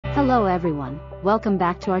Hello everyone, welcome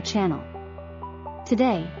back to our channel.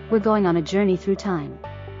 Today, we're going on a journey through time.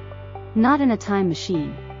 Not in a time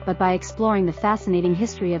machine, but by exploring the fascinating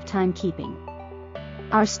history of timekeeping.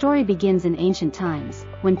 Our story begins in ancient times,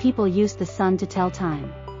 when people used the sun to tell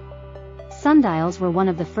time. Sundials were one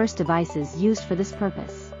of the first devices used for this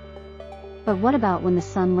purpose. But what about when the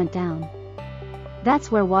sun went down?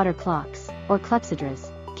 That's where water clocks, or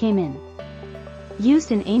clepsydras, came in.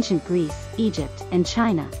 Used in ancient Greece, Egypt, and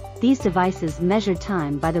China, these devices measured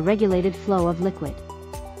time by the regulated flow of liquid.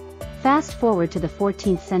 Fast forward to the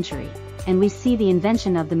 14th century, and we see the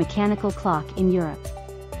invention of the mechanical clock in Europe.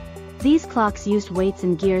 These clocks used weights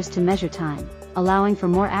and gears to measure time, allowing for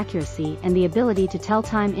more accuracy and the ability to tell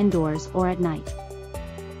time indoors or at night.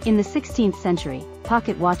 In the 16th century,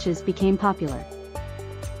 pocket watches became popular.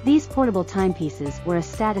 These portable timepieces were a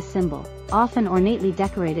status symbol, often ornately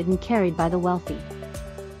decorated and carried by the wealthy.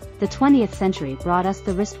 The 20th century brought us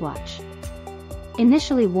the wristwatch.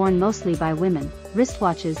 Initially worn mostly by women,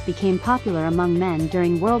 wristwatches became popular among men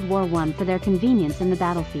during World War I for their convenience in the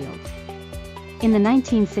battlefield. In the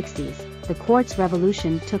 1960s, the quartz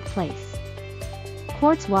revolution took place.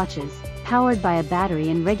 Quartz watches, powered by a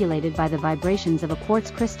battery and regulated by the vibrations of a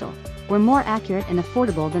quartz crystal, were more accurate and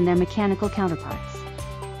affordable than their mechanical counterparts.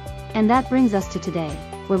 And that brings us to today,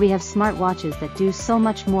 where we have smartwatches that do so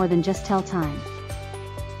much more than just tell time.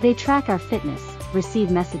 They track our fitness, receive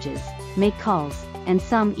messages, make calls, and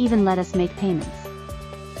some even let us make payments.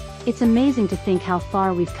 It's amazing to think how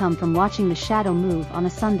far we've come from watching the shadow move on a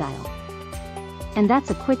sundial. And that's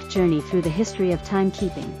a quick journey through the history of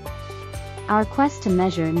timekeeping. Our quest to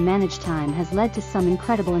measure and manage time has led to some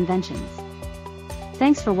incredible inventions.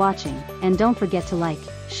 Thanks for watching, and don't forget to like,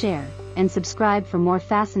 share, and subscribe for more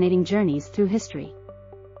fascinating journeys through history.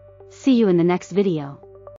 See you in the next video.